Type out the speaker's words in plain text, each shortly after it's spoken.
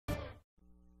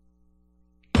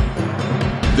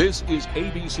This is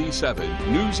ABC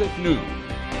 7 News at Noon.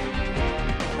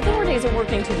 Authorities are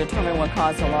working to determine what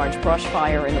caused a large brush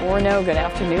fire in Orono. Good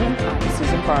afternoon. I'm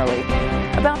Susan Farley.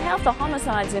 About half the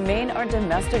homicides in Maine are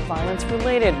domestic violence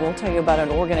related. We'll tell you about an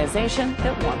organization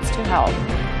that wants to help.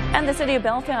 And the city of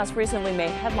Belfast recently made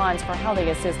headlines for how they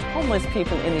assist homeless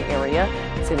people in the area.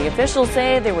 City officials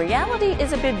say the reality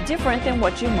is a bit different than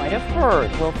what you might have heard.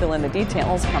 We'll fill in the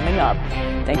details coming up.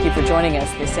 Thank you for joining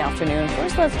us this afternoon.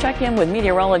 First, let's check in with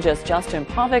meteorologist Justin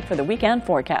Povick for the weekend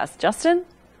forecast. Justin?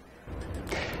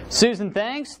 Susan,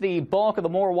 thanks. The bulk of the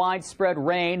more widespread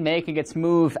rain making its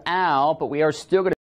move out, but we are still going to